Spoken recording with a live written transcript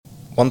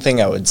one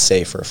thing I would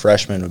say for a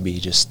freshman would be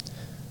just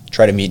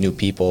try to meet new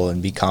people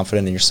and be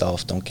confident in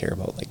yourself. Don't care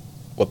about like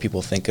what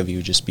people think of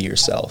you. Just be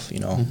yourself.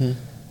 You know,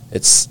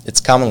 it's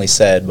commonly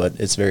said, but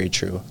it's very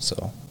true.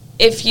 So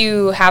if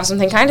you have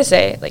something kind to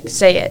say, like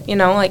say it. You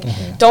know, like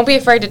don't be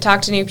afraid to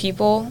talk to new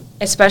people,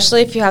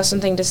 especially if you have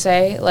something to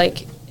say.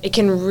 Like it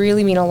can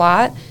really mean a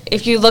lot.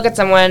 If you look at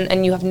someone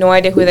and you have no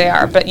idea who they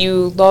are, but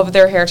you love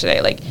their hair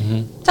today, like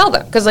tell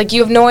them, because like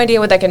you have no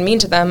idea what that can mean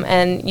to them,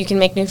 and you can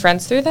make new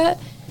friends through that.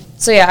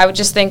 So yeah, I would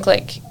just think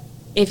like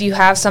if you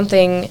have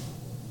something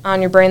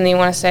on your brain that you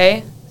want to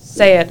say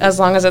it, as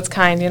long as it's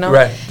kind, you know?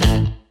 Right.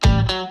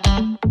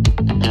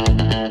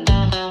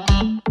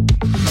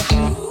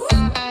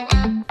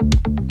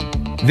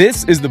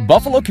 This is the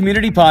Buffalo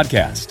Community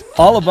Podcast,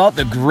 all about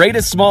the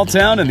greatest small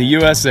town in the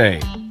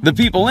USA, the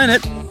people in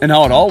it, and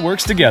how it all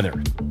works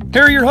together.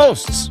 Here are your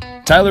hosts,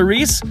 Tyler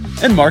Reese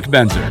and Mark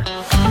Benzer.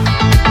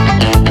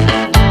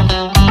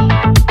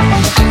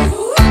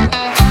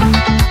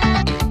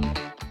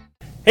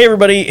 Hey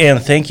everybody,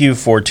 and thank you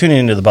for tuning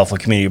into the Buffalo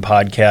Community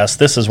Podcast.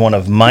 This is one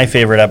of my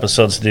favorite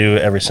episodes to do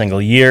every single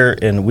year,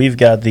 and we've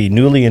got the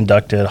newly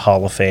inducted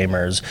Hall of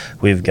Famers.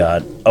 We've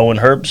got Owen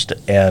Herbst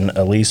and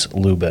Elise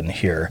Lubin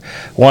here.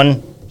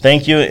 One,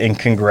 thank you and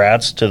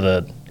congrats to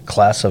the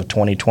class of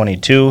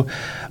 2022.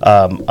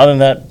 Other than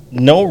that,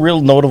 no real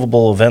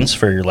notable events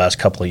for your last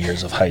couple of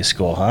years of high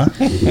school, huh?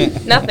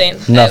 Nothing.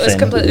 It was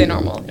completely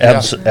normal.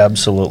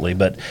 Absolutely,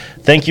 but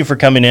thank you for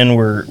coming in.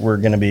 We're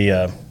going to be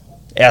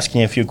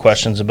asking a few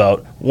questions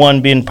about,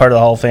 one, being part of the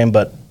Hall of Fame,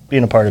 but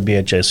being a part of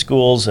BHS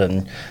schools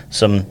and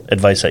some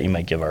advice that you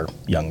might give our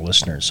young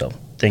listeners. So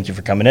thank you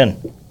for coming in.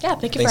 Yeah,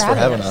 thanks for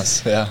having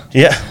us. Yeah.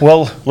 Yeah,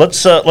 well, let's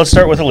start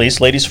with Elise,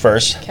 ladies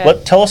first.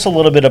 Okay. Tell us a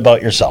little bit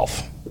about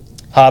yourself.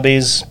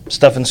 Hobbies,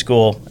 stuff in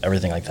school,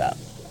 everything like that.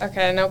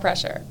 Okay, no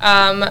pressure.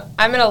 I'm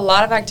in a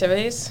lot of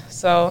activities,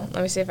 so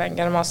let me see if I can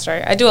get them all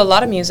straight. I do a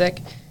lot of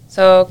music,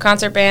 so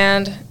concert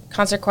band,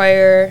 concert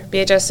choir,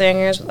 BHS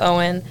singers with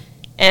Owen,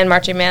 and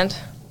marching band,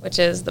 which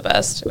is the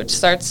best, which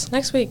starts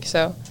next week,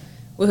 so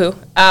woohoo.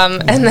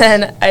 And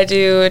then I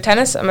do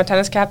tennis. I'm a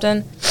tennis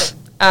captain.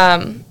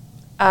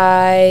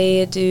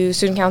 I do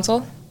student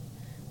council,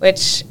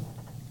 which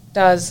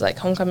does like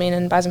homecoming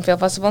and Bison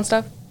Field Festival and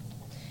stuff.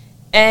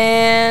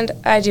 And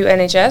I do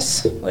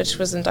NHS, which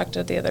was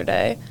inducted the other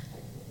day.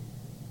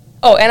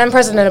 Oh, and I'm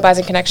president of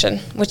Bison Connection,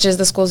 which is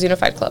the school's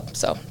unified club,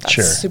 so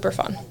that's super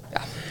fun.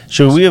 Yeah.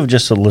 Should we have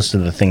just a list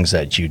of the things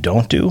that you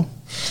don't do?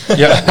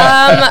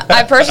 Yeah.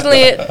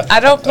 I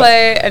don't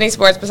play any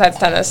sports besides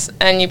tennis,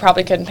 and you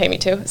probably couldn't pay me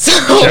to. So.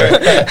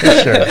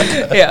 Sure.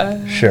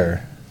 Yeah.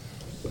 Sure.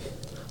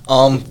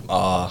 I'm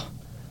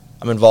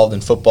involved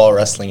in football,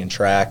 wrestling, and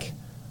track.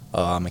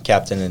 I'm a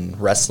captain in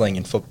wrestling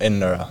and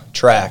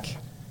track.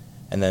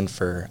 And then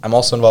I'm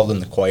also involved in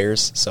the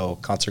choirs, so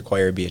concert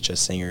choir, BHS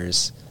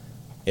singers.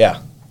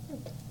 Yeah.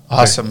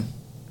 Awesome.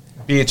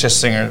 BHS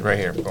singer right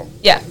here. Boom.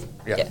 Yeah.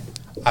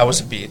 I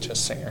was a BHS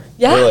singer.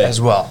 Yeah. Really? As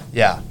well.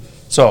 Yeah.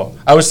 So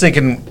I was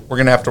thinking we're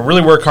going to have to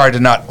really work hard to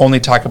not only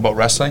talk about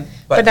wrestling,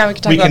 but now we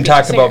can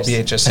talk about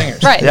BHS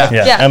singers. Right.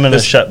 Yeah. I'm going to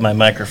shut my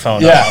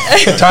microphone Yeah.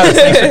 off. Tyler,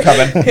 thanks for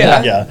coming.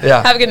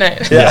 Yeah. Have a good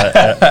night.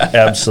 Yeah,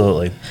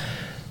 absolutely.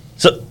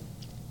 So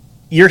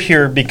you're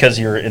here because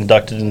you're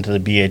inducted into the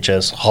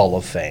BHS Hall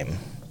of Fame.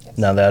 Yes.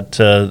 Now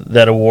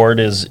that award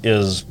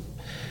is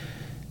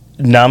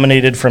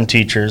nominated from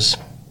teachers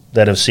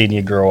that have seen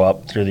you grow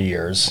up through the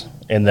years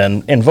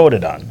and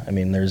voted on. I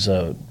mean, there's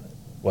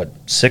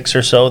 6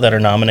 or so that are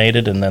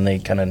nominated, and then they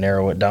kind of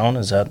narrow it down.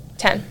 Is that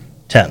 10?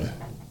 10.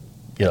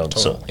 Total,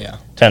 so yeah.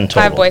 10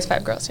 total. 5 boys,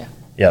 5 girls. Yeah.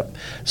 Yep.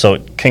 So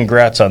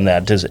congrats on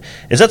that. Is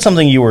that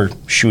something you were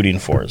shooting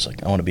for? Is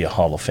like, I want to be a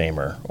Hall of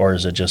Famer, or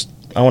is it just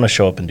I want to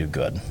show up and do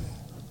good?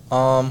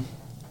 Well,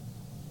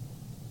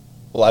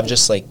 I've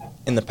just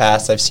in the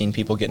past I've seen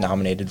people get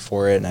nominated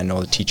for it, and I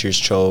know the teachers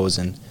chose,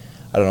 and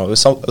I don't know.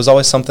 It was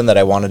always something that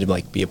I wanted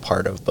to be a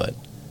part of, but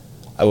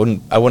I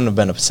wouldn't have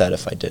been upset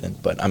if I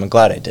didn't. But I'm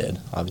glad I did,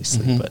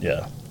 obviously. Mm-hmm. But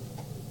yeah.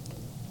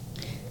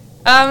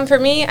 For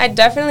me, I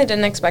definitely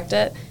didn't expect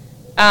it,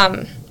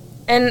 and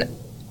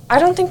I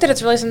don't think that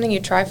it's really something you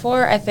try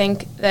for. I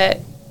think that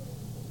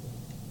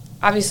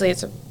obviously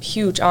it's a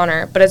huge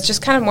honor, but it's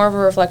just kind of more of a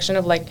reflection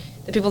of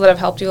the people that have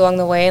helped you along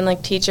the way,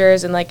 and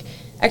teachers and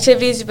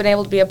activities you've been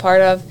able to be a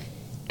part of.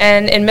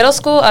 And in middle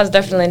school, I was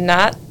definitely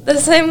not the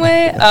same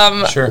way.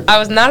 Sure. I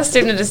was not a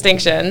student of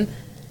distinction.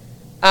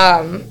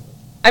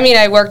 I mean,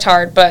 I worked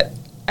hard, but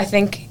I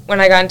think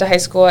when I got into high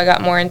school, I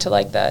got more into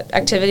the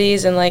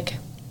activities and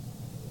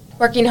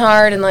working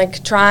hard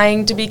and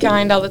trying to be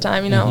kind all the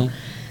time, you know.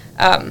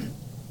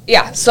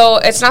 Yeah, so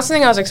it's not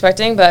something I was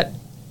expecting, but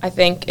I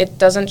think it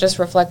doesn't just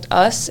reflect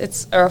us.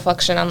 It's a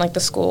reflection on the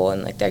school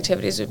and the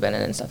activities we've been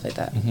in and stuff like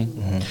that.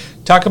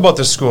 Talk about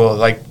the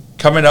school,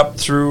 coming up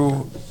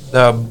through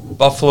the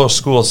Buffalo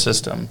school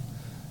system.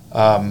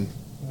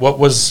 What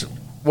was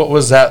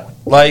that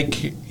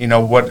like? You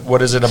know,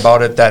 what is it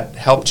about it that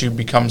helped you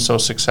become so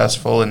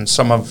successful? And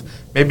some of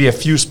maybe a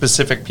few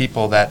specific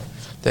people that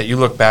you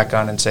look back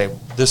on and say,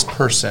 this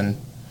person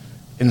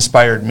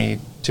inspired me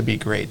to be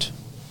great?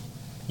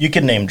 You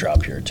can name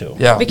drop here too.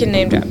 Yeah. We can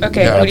name drop.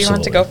 Okay, Yeah, who do you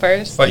want to go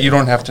absolutely. first? But you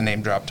don't have to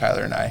name drop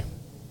Tyler and I.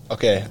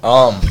 Okay.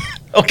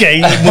 Okay,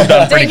 you moved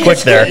on pretty Dang quick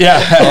it. there.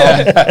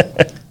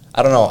 Yeah.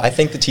 I don't know. I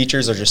think the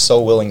teachers are just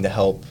so willing to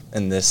help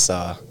in this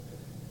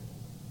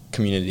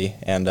community.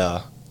 And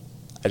I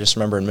just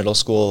remember in middle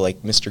school,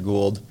 like Mr.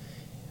 Gould,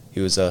 he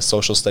was a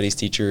social studies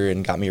teacher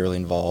and got me really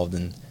involved.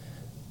 And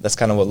that's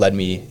kind of what led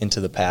me into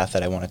the path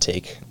that I want to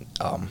take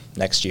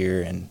next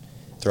year and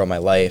throughout my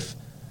life.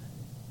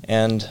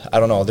 And I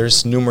don't know,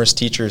 there's numerous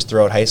teachers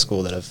throughout high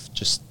school that have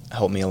just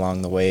helped me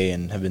along the way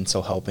and have been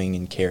so helping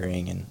and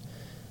caring. And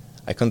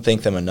I couldn't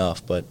thank them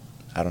enough, but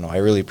I don't know, I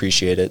really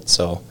appreciate it.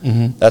 So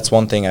that's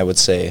one thing I would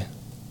say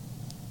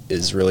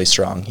is really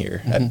strong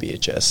here at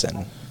BHS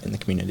and in the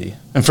community.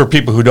 And for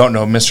people who don't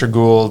know, Mr.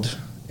 Gould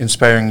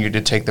inspiring you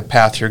to take the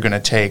path you're going to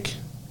take,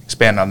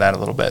 expand on that a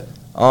little bit.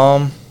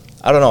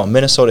 I don't know,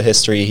 Minnesota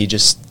history, he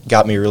just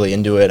got me really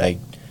into it.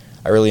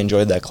 I really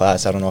enjoyed that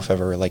class. I don't know if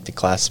I've ever liked the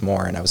class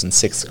more, and I was in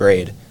 6th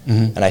grade.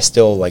 And I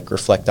still like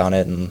reflect on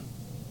it and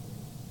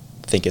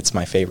think it's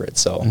my favorite.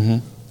 So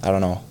I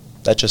don't know,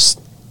 it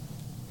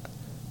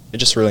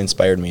just really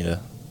inspired me to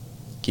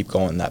keep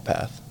going that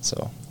path.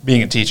 So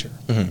Being a teacher.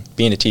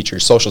 being a teacher,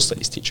 social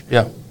studies teacher.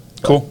 Yeah.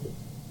 Cool.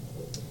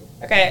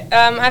 Okay,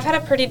 I've had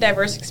a pretty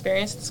diverse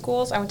experience in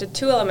schools. I went to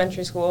 2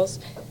 elementary schools.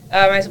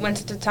 I went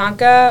to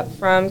Tatanka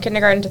from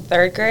kindergarten to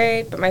 3rd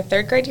grade, but my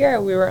 3rd grade year,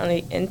 we were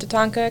only in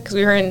Tatanka because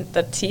we were in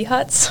the Tea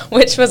Huts,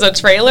 which was a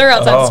trailer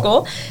outside of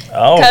school.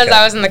 Oh, Because okay.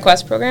 I was in the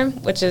Quest program,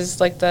 which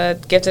is like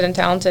the gifted and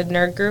talented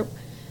nerd group.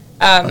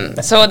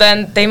 So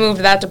then they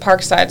moved that to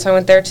Parkside, so I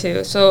went there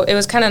too. So it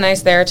was kind of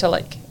nice there to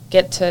like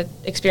get to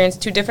experience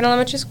 2 different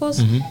elementary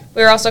schools. We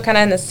were also kind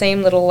of in the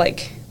same little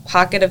like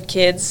pocket of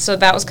kids, so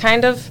that was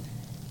kind of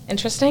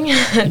interesting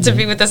to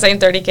be with the same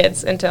 30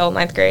 kids until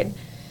 9th grade.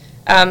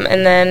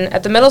 And then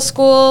at the middle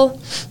school,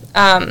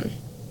 I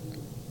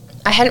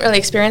hadn't really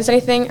experienced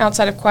anything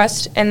outside of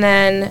Quest, and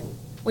then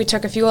we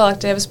took a few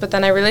electives, but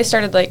then I really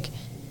started like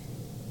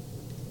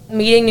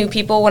meeting new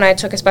people when I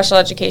took a special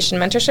education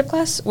mentorship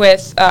class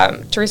with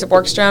Teresa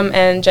Borgstrom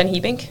and Jen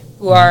Hebink,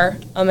 who are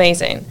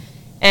amazing.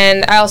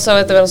 And I also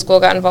at the middle school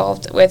got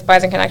involved with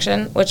Bison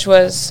Connection, which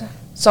was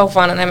so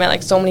fun, and I met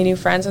like so many new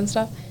friends and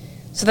stuff.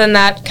 So then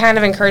that kind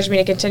of encouraged me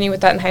to continue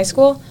with that in high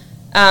school.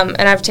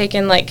 And I've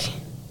taken like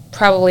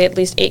probably at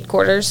least 8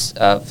 quarters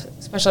of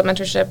special ed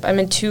mentorship. I'm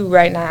in 2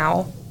 right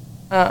now.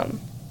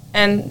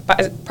 And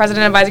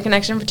president of Bison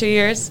Connection for 2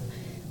 years,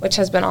 which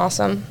has been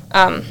awesome.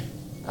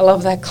 I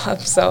love that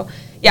club. So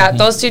yeah,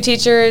 those 2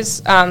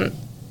 teachers.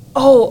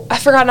 Oh, I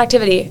forgot an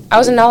activity. I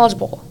was in Knowledge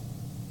Bowl.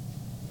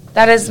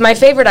 That is my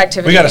favorite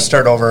activity. We got to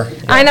start over.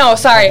 I know,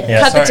 sorry.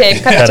 Yeah, cut sorry. the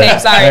tape, Cut it.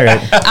 sorry. All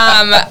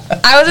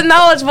right. I was in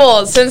Knowledge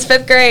Bowl since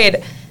 5th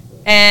grade,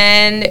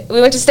 and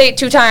we went to state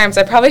 2 times.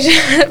 I probably should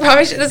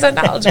have said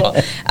Knowledge Bowl.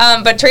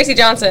 But Tracy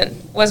Johnson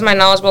was my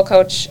Knowledge Bowl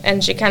coach,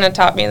 and she kind of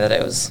taught me that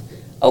it was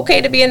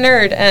okay to be a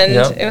nerd, and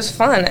Yep. it was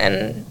fun,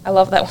 and I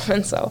love that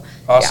woman, so.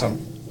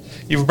 Awesome.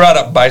 You've brought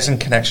up Bison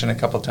Connection a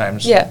couple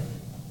times. Yeah.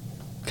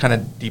 Kind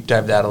of deep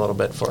dive that a little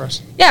bit for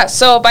us. Yeah,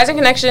 so Bison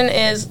Connection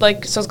is so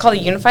it's called a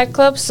unified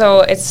club, so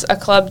it's a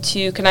club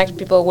to connect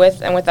people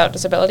with and without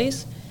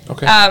disabilities.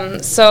 Okay.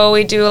 So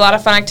we do a lot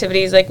of fun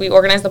activities, like we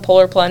organize the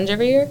Polar Plunge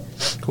every year.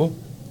 Cool.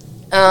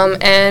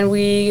 And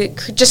we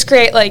just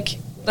create like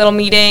little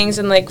meetings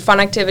and like fun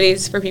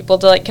activities for people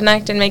to like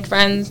connect and make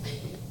friends.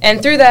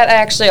 And through that, I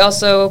actually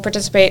also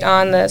participate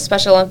on the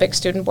Special Olympics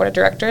Student Board of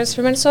Directors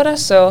for Minnesota.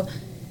 So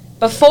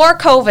before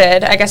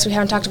COVID, I guess we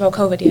haven't talked about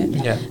COVID yet.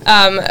 Yeah.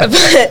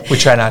 But We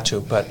try not to,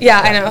 but yeah,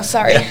 I know.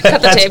 Sorry.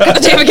 Cut the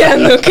tape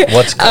again, Luke.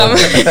 What's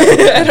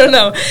I don't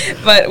know.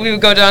 But we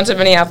would go down to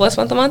Minneapolis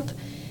once a month,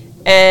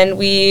 and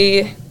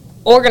we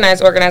organize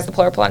the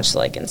Polar Plunge, so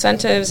like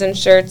incentives and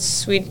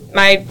shirts.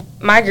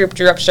 My group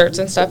drew up shirts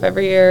and stuff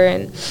every year,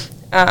 and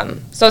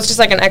so it's just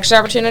like an extra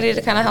opportunity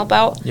to kind of help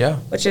out. Yeah.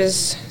 Which is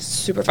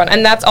super fun,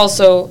 and that's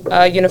also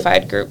a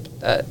unified group,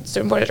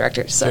 student board of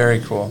directors. So very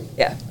cool.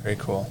 yeah. Very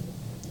cool.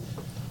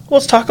 Well,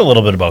 let's talk a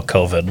little bit about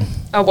COVID.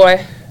 Oh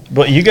boy.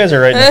 But you guys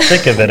are right in the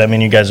thick of it. I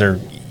mean,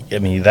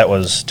 that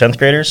was 10th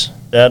graders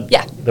that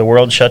Yeah. the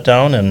world shut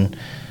down, and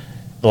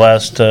the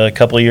last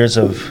couple of years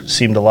have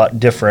seemed a lot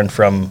different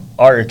from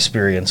our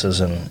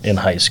experiences in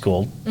high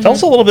school. Tell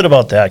us a little bit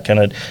about that, kind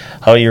of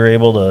how you were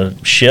able to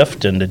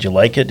shift, and did you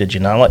like it? Did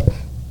you not like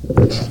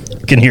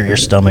I can hear your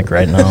stomach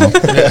right now.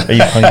 Are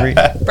you hungry?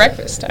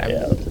 Breakfast time.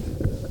 Yeah.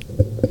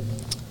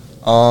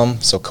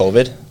 So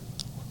COVID.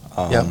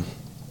 Yeah.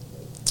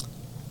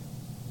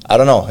 I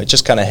don't know. It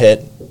just kind of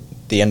hit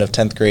the end of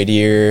 10th grade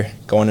year,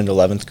 going into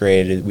 11th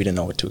grade. We didn't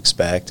know what to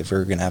expect, if we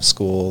were going to have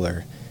school,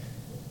 or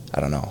I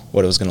don't know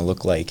what it was going to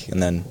look like.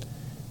 And then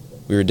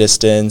we were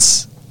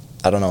distance.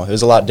 I don't know. It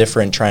was a lot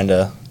different trying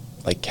to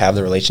like have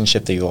the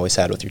relationship that you always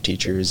had with your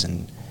teachers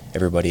and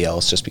everybody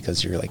else, just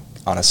because you're like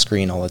on a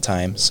screen all the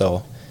time.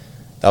 So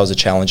that was a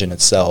challenge in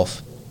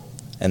itself.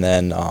 And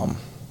then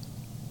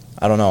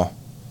I don't know.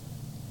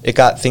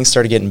 Things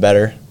started getting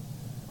better.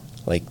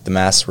 Like the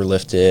masks were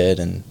lifted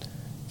and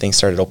things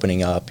started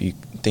opening up.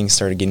 things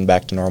started getting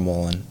back to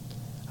normal, and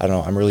I don't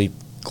know, I'm really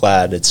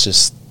glad it's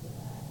just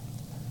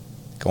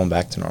going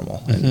back to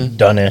normal. And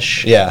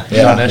Done-ish. yeah.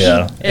 Done-ish.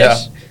 Yeah. Yeah.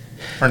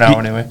 For now,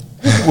 anyway.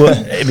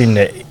 Well, I mean,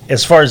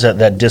 as far as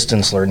that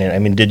distance learning, I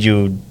mean,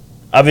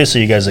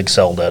 obviously you guys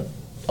excelled at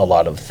a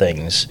lot of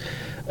things.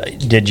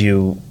 Did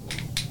you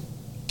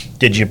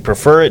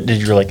prefer it?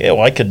 Did you like, oh,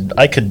 I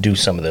could do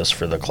some of this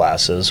for the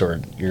classes,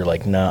 or you're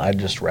like, nah, I'd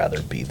just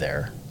rather be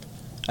there?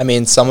 I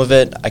mean, some of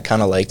it I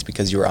kind of liked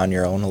because you were on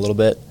your own a little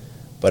bit,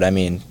 but I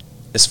mean,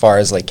 as far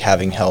as like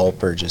having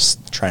help or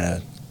just trying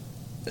to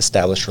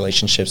establish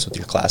relationships with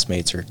your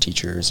classmates or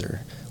teachers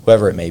or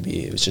whoever it may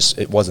be,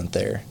 it wasn't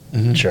there.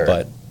 Sure.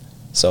 But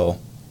so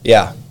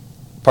yeah,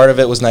 part of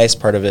it was nice,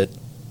 part of it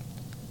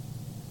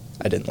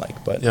I didn't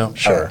like, but Yeah.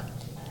 Sure.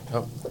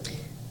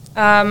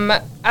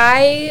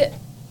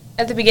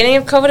 At the beginning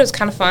of COVID, it was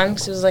kind of fun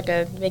because it was like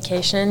a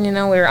vacation. You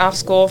know, we were off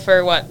school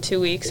for 2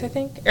 weeks, I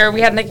think, or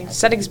we had like a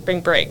setting spring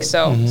break,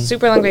 so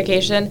super long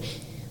vacation.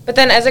 But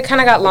then as it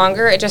kind of got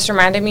longer, it just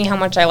reminded me how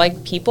much I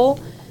like people,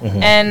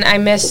 and I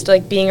missed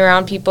like being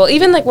around people.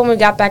 Even like when we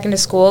got back into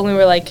school, and we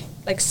were like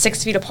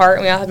 6 feet apart,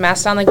 and we all had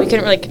masks on, like we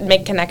couldn't really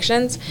make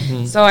connections.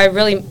 So I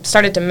really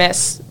started to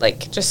miss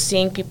like just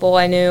seeing people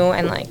I knew,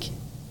 and like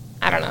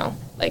I don't know,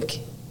 like.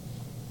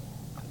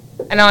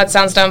 I know it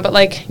sounds dumb, but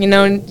like, you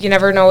know, you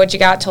never know what you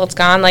got till it's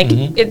gone. Like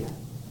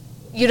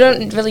you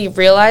don't really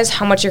realize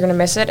how much you're going to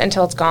miss it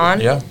until it's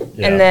gone. Yeah.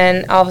 And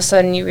then all of a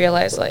sudden you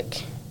realize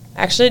like,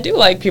 I actually do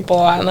like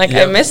people, and like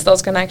I miss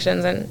those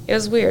connections, and it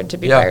was weird to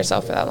be by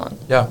yourself for that long.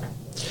 Yeah.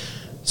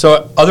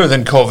 So other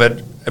than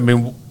COVID, I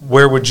mean,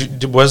 where would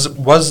you,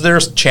 was there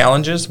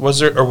challenges? Was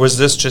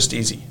this just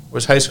easy?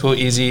 Was high school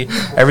easy?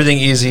 Everything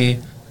easy?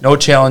 No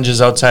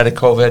challenges outside of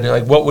COVID?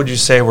 Like, what would you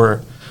say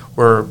were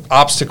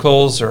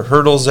obstacles or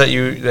hurdles that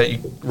you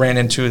ran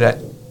into that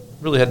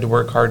really had to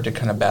work hard to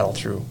kind of battle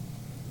through?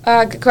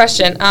 Good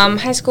question.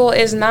 High school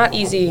is not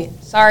easy.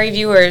 Sorry,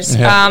 viewers.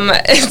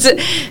 Yeah.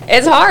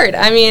 It's hard.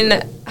 I mean,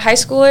 high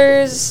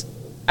schoolers,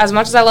 as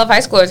much as I love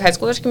high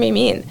schoolers can be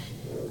mean,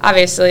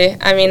 obviously.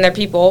 I mean, they're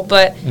people,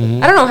 but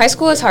I don't know. High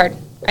school is hard,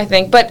 I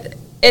think. But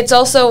it's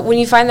also, when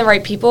you find the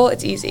right people,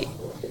 it's easy.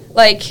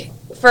 Like,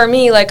 for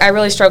me, like, I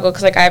really struggle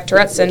because, like, I have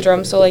Tourette's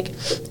syndrome. So, like,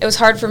 it was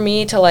hard for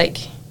me to, like,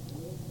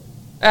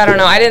 I don't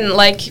know. I didn't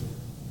like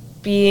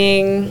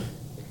being,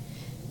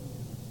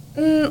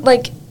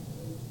 like,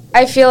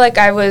 I feel like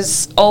I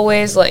was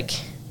always, like,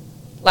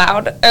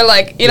 loud. Or,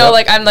 like, you know,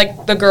 like, I'm,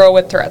 like, the girl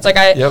with Tourette's. Like,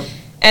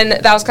 and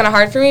that was kind of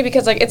hard for me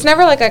because, like, it's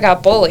never, like, I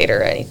got bullied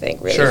or anything,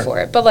 really, for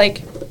it. But,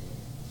 like,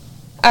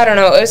 I don't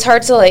know. It was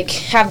hard to, like,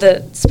 have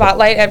the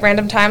spotlight at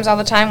random times all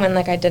the time when,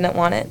 like, I didn't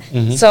want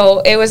it. So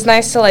it was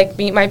nice to, like,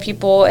 meet my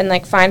people and,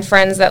 like, find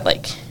friends that,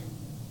 like,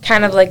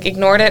 kind of, like,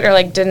 ignored it or,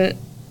 like, didn't,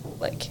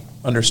 like...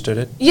 Understood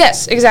it.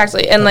 Yes,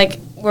 exactly. And, like,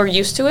 we're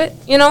used to it,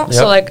 you know?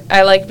 So, like,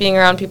 I like being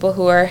around people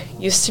who are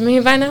used to me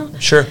by now.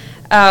 Sure.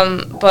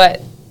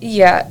 But,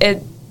 yeah,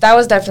 that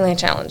was definitely a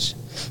challenge.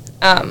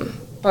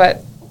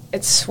 But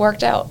it's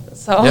worked out,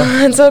 so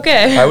it's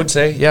okay. I would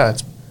say, yeah,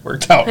 it's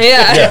worked out.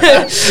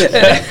 Yeah.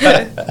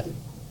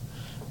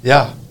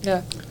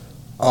 Yeah.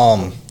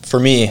 For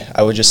me,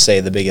 I would just say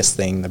the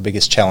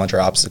biggest challenge or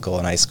obstacle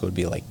in high school would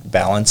be like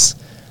balance.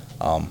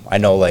 I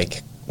know,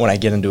 like, when I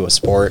get into a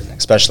sport,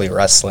 especially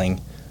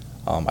wrestling,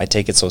 I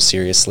take it so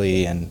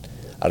seriously, and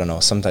I don't know,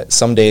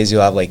 some days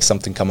you'll have like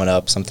something coming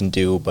up, something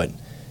due, but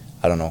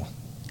I don't know,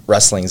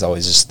 wrestling is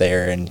always just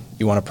there, and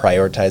you want to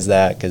prioritize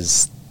that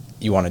because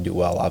you want to do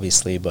well,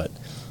 obviously, but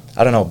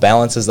I don't know,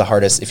 balance is the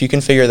hardest. If you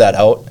can figure that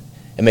out,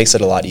 it makes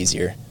it a lot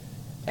easier.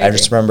 I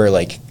just remember,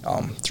 like,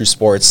 through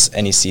sports,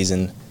 any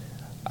season,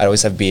 I'd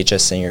always have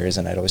BHS singers,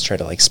 and I'd always try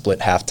to, like, split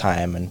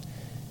halftime, and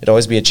it'd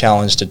always be a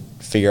challenge to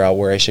figure out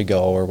where I should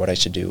go or what I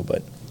should do,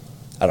 but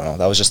I don't know,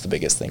 that was just the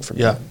biggest thing for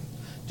me. Yeah.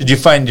 Did you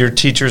find your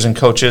teachers and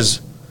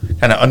coaches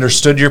kind of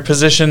understood your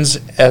positions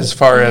as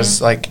far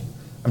as, like,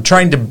 I'm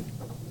trying to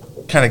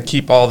kind of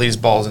keep all these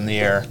balls in the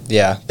air?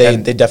 Yeah, they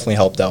definitely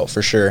helped out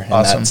for sure in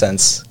Awesome. that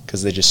sense,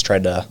 because they just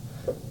tried to,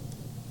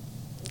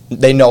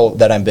 they know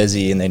that I'm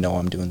busy and they know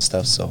I'm doing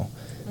stuff, so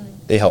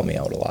they help me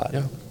out a lot.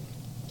 Yeah.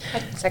 I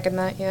can second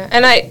that, yeah.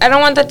 And I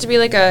don't want that to be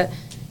like a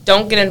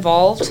don't get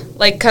involved,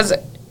 like, because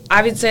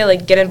I would say,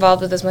 like, get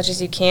involved with as much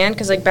as you can,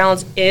 because, like,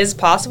 balance is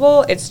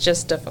possible. It's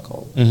just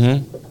difficult.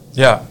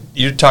 Yeah.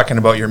 You're talking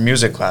about your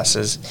music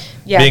classes,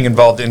 being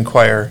involved in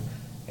choir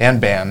and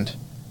band.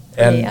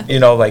 And, you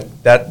know,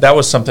 like, that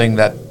was something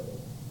that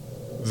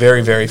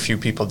very, very few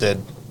people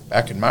did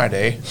back in my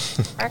day.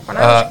 Back when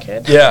I was a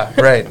kid. Yeah,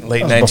 right.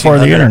 Late 1900s. Before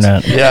the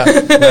internet. Yeah,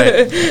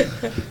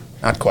 right.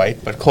 Not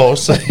quite, but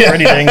close.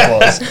 Pretty dang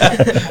close.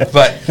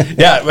 But,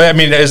 yeah, I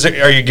mean,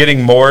 are you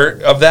getting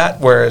more of that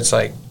where it's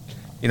like,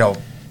 you know,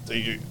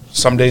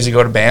 some days you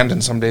go to band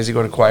and some days you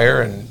go to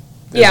choir, and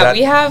is that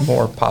we have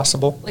more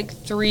possible? like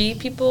 3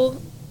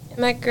 people in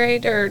my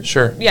grade, or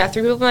 3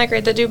 people in my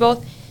grade that do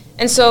both,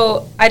 and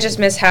so I just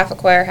miss half a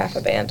choir, half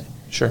a band.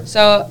 Sure.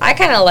 So I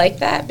kind of like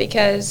that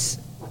because,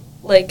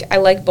 like, I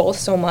like both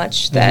so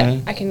much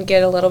that I can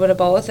get a little bit of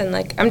both, and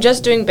like I'm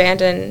just doing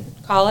band in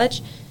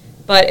college,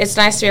 But it's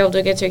nice to be able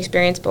to get to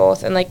experience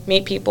both and like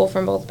meet people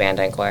from both band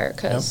and choir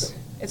because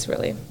it's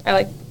really, I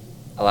like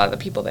a lot of the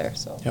people there.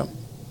 So Yep.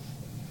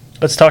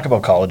 Let's talk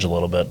about college a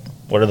little bit.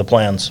 What are the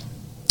plans?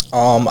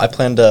 I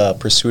plan to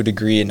pursue a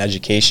degree in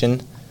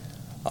education,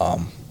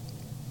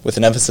 with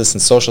an emphasis in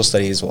social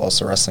studies while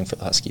also wrestling for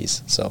the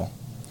Huskies. So,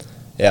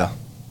 yeah.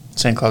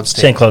 St. Cloud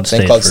State. St. Cloud State.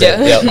 St. Cloud for-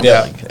 State.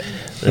 Yeah.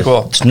 Yeah.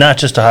 Cool. It's not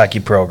just a hockey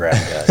program,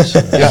 guys.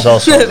 There's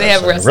also They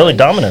have a wrestling. really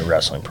dominant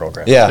wrestling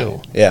program, Yeah.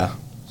 too. Yeah.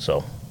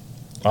 So,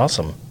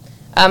 awesome.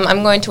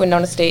 I'm going to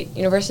Winona State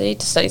University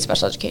to study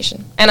special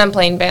education. And I'm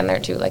playing band there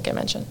too, like I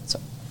mentioned. So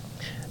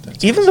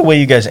Even the way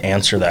you guys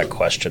answer that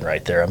question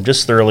right there, I'm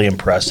just thoroughly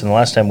impressed. And the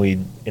last time we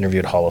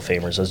interviewed Hall of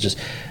Famers, I was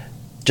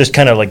just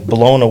kind of like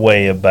blown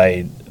away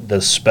by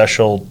the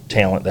special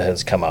talent that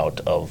has come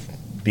out of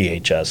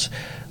BHS.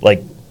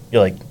 Like,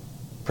 you're like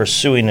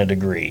pursuing a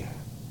degree.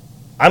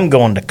 I'm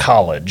going to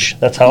college.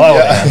 That's how I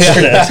would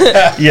answer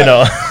it. You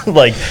know,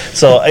 like,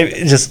 so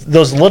just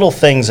those little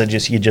things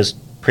that you just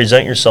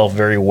present yourself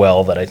very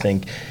well that I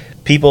think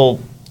people,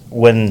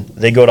 when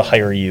they go to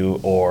hire you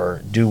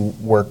or do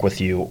work with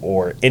you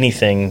or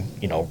anything,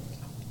 you know,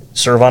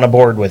 serve on a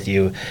board with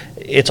you,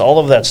 it's all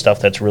of that stuff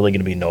that's really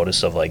going to be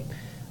noticed of like,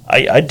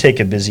 I'd take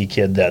a busy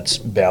kid that's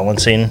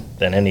balancing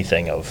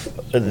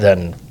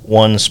than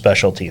one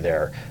specialty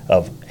there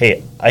of,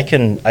 hey, I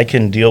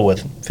can deal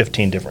with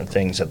 15 different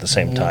things at the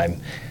same time.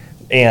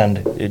 And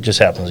it just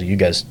happens that you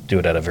guys do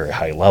it at a very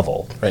high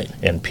level. Right.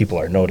 And people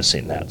are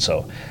noticing that.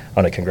 So I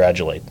want to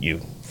congratulate you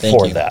Thank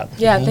for you. that.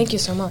 yeah, thank you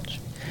so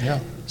much. Yeah.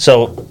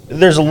 So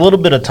there's a little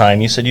bit of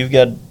time. You said you've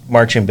got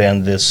marching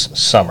band this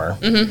summer,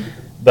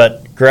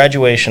 but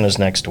graduation is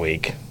next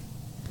week,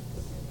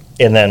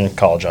 and then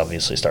college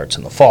obviously starts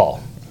in the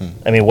fall.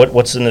 I mean,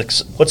 what's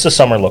the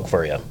summer look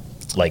for you?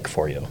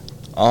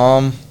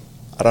 I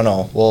don't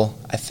know. Well,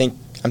 I think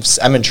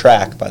I'm in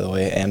track, by the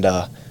way, and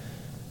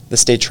the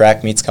state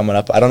track meet's coming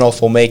up. I don't know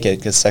if we'll make it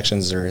because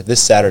sections are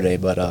this Saturday,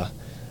 but I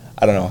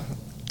don't know.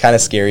 Kind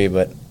of scary,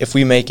 but if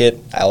we make it,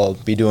 I'll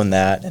be doing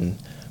that and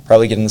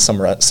probably get into some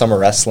summer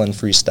wrestling,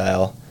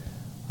 freestyle.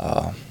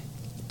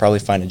 Probably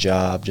find a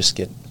job, just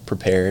get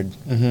prepared.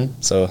 Mm-hmm.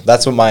 So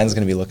that's what mine's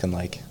going to be looking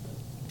like.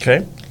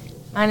 Okay.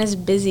 Mine is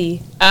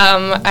busy.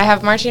 I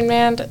have marching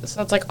band,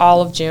 so it's like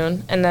all of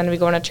June, and then we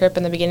go on a trip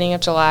in the beginning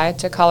of July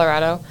to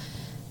Colorado.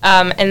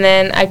 And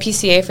then I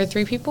PCA for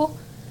 3 people.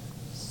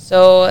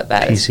 So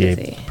that is PCA,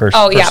 busy.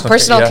 personal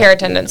personal care, yeah. care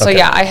attendant. So Okay.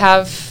 yeah, I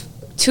have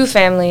 2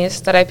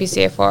 families that I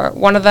PCA for.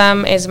 One of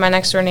them is my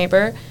next door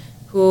neighbor,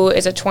 who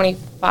is a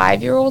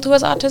 25-year-old who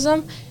has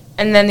autism,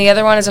 and then the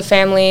other one is a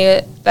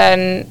family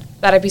that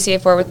I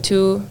PCA for with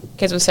 2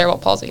 kids with cerebral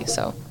palsy.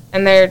 So,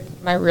 and they're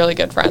my really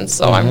good friends.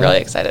 So I'm really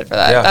excited for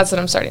that. Yeah. That's what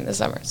I'm starting this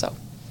summer. So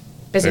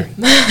busy.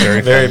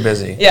 Very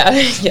busy. yeah,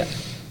 yeah.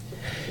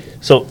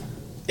 So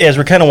as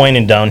we're kind of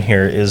winding down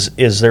here,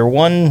 is there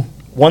one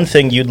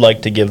thing you'd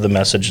like to give the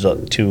message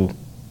to,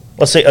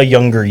 let's say, a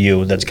younger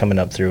you that's coming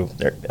up through?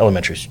 Their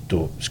elementary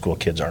school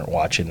kids aren't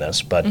watching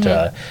this,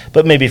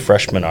 but maybe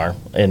freshmen are,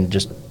 and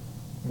just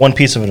one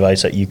piece of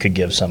advice that you could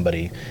give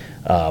somebody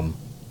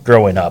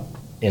growing up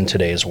in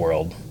today's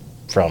world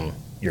from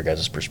your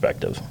guys'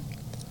 perspective.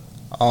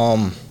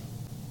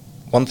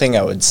 One thing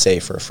I would say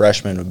for a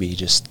freshman would be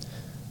just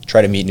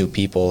try to meet new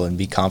people and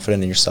be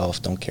confident in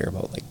yourself. Don't care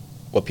about like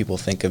what people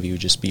think of you.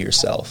 Just be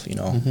yourself. You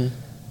know,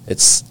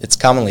 it's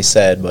commonly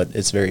said, but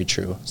it's very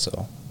true.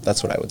 So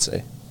that's what I would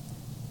say.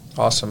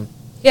 Awesome.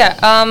 Yeah.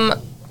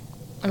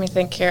 Let me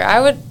think here.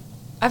 I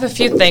have a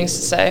few things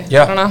to say.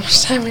 Yeah. I don't know how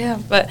much time we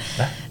have, but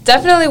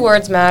definitely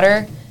words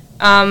matter.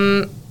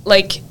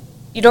 Like,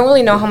 you don't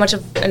really know how much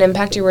of an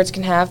impact your words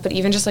can have, but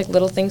even just like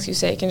little things you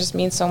say can just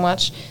mean so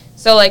much.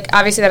 So like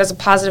obviously that is a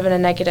positive and a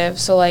negative.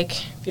 So like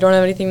if you don't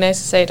have anything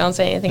nice to say, don't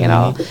say anything at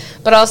all.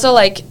 But also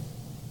like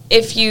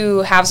if you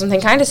have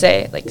something kind to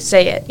say, like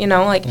say it. You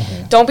know, like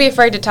don't be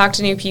afraid to talk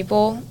to new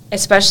people,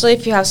 especially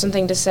if you have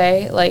something to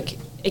say. Like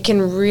it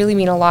can really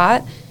mean a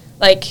lot.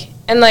 Like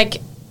and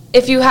like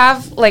if you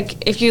have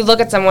like if you look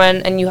at someone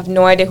and you have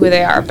no idea who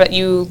they are, but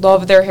you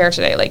love their hair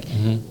today, like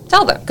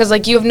tell them, because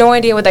like you have no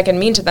idea what that can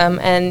mean to them,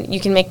 and you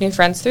can make new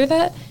friends through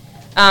that.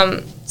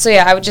 So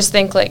yeah, I would just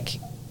think like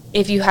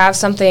if you have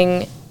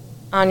something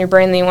on your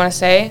brain that you want to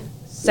say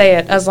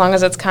it, as long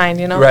as it's kind,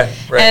 you know. Right.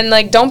 And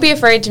like don't be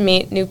afraid to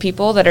meet new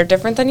people that are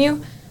different than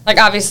you. Like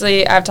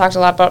obviously I've talked a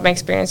lot about my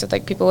experience with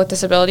like people with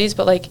disabilities,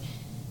 but like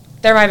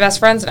they're my best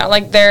friends now.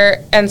 Like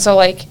so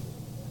like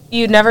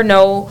you never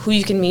know who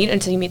you can meet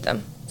until you meet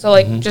them. So,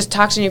 like, just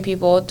talk to new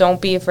people. Don't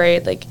be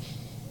afraid. Like,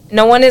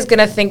 no one is going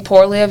to think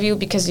poorly of you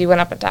because you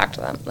went up and talked to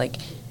them. Like,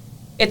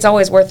 it's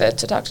always worth it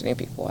to talk to new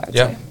people, I would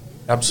say.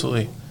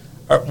 Absolutely.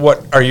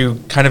 What are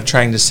you kind of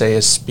trying to say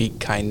is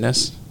speak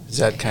kindness? Is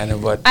that kind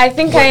of what? I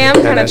think I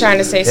am kind of trying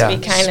to say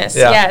speak kindness.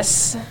 Yeah.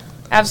 Yes,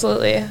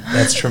 absolutely.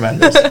 That's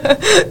tremendous.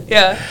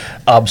 Yeah.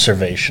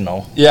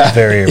 Observational. Yeah.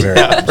 Very, very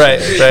Yeah, right,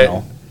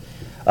 observational.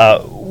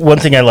 One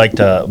thing I liked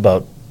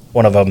about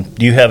one of them,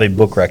 do you have a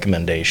book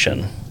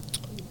recommendation?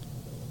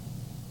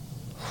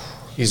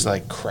 He's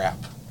like, crap.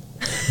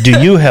 Do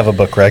you have a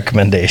book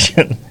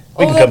recommendation?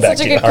 We can come back That's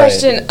such to a you. good All right.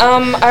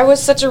 question. I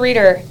was such a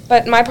reader,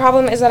 but my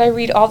problem is that I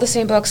read all the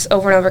same books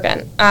over and over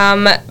again.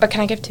 But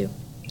can I give 2?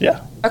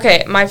 Yeah.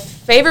 Okay, my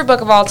favorite book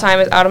of all time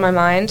is Out of My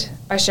Mind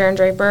by Sharon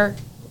Draper.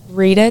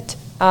 Read it.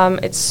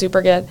 It's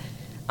super good.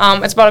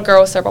 It's about a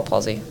girl with cerebral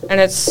palsy, and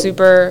it's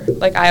super,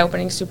 like,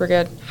 eye-opening, super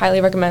good.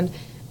 Highly recommend.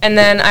 And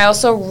then I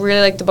also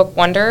really like the book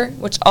Wonder,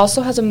 which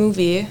also has a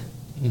movie.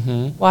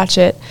 Watch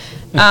it.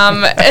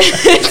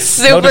 It's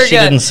super Notice she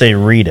good. didn't say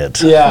read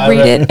it. Yeah.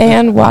 Read it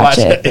and watch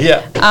it.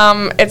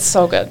 Yeah. It's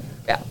so good.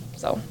 Yeah,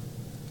 so.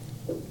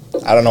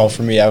 I don't know.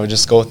 For me, I would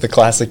just go with the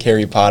classic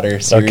Harry Potter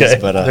series. Okay.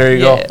 But There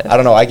you Yeah. go. I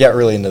don't know. I get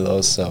really into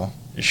those. So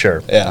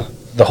Sure. yeah,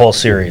 The whole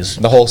series.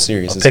 the whole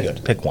series is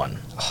good. Pick one.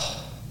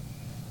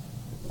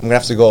 I'm gonna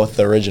have to go with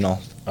the original,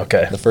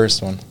 Okay. the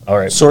first one. All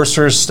right.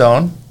 Sorcerer's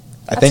Stone.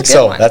 I That's think a good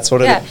so. one. That's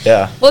what it.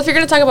 Yeah. Well, if you're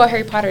going to talk about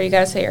Harry Potter, you got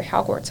to say your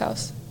Hogwarts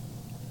house.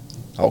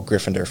 Oh,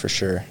 Gryffindor for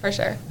sure. For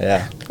sure.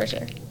 Yeah. For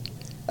sure.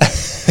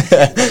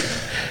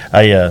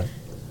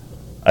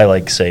 I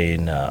like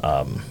saying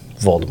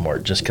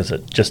Voldemort just because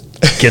it just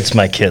gets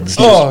my kids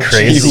just Oh,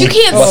 crazy. You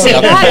can't say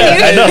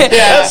that, dude.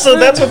 Yeah. So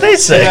that's what they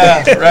say.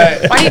 Yeah,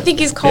 right. Why do you think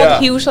he's called Yeah.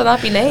 He Who Shall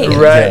Not Be Named?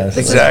 Right, Yeah. This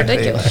exactly. is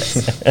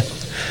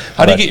ridiculous.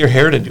 How do you get your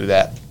hair to do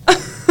that?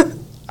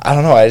 I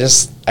don't know. I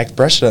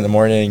brush it in the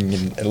morning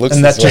and it looks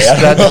And this that's way. just, I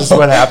don't that's know. just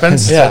what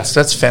happens? Yeah.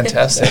 That's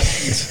fantastic.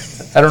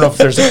 I don't know if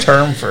there's a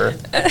term for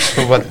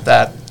what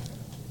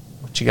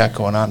you got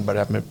going on, but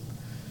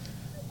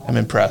I'm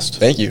impressed.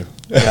 Thank you.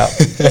 Yeah.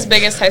 His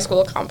biggest high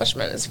school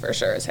accomplishment is for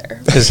sure his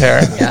hair. His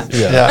hair. Yeah.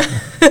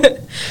 Yeah.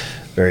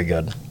 Very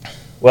good.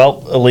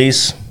 Well,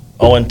 Elise,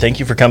 Owen, thank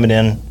you for coming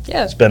in.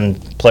 Yeah. It's been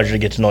a pleasure to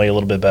get to know you a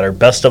little bit better.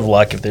 Best of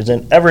luck. If there's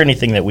ever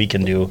anything that we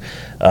can do,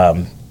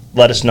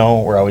 let us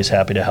know. We're always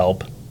happy to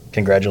help.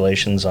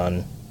 Congratulations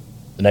on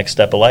the next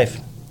step of life.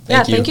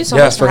 Thank you so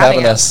Yeah, much for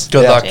having us.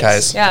 Good luck, Thanks.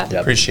 guys. Yeah.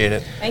 Yep. Appreciate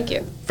it. Thank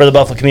you. For the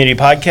Buffalo Community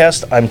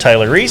Podcast, I'm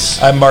Tyler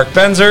Reese. I'm Mark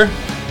Benzer.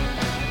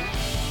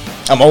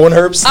 I'm Owen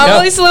Herbst. I'm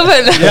Elise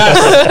Lubin.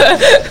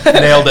 Yes.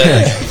 Nailed it.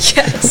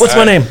 Yes. What's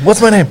my name?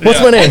 What's my name?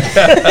 What's my name?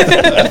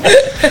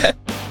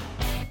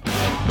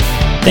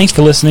 Thanks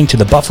for listening to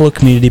the Buffalo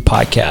Community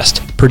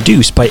Podcast,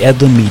 produced by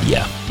Edlin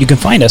Media. You can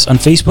find us on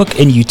Facebook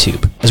and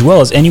YouTube, as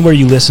well as anywhere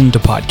you listen to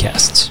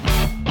podcasts.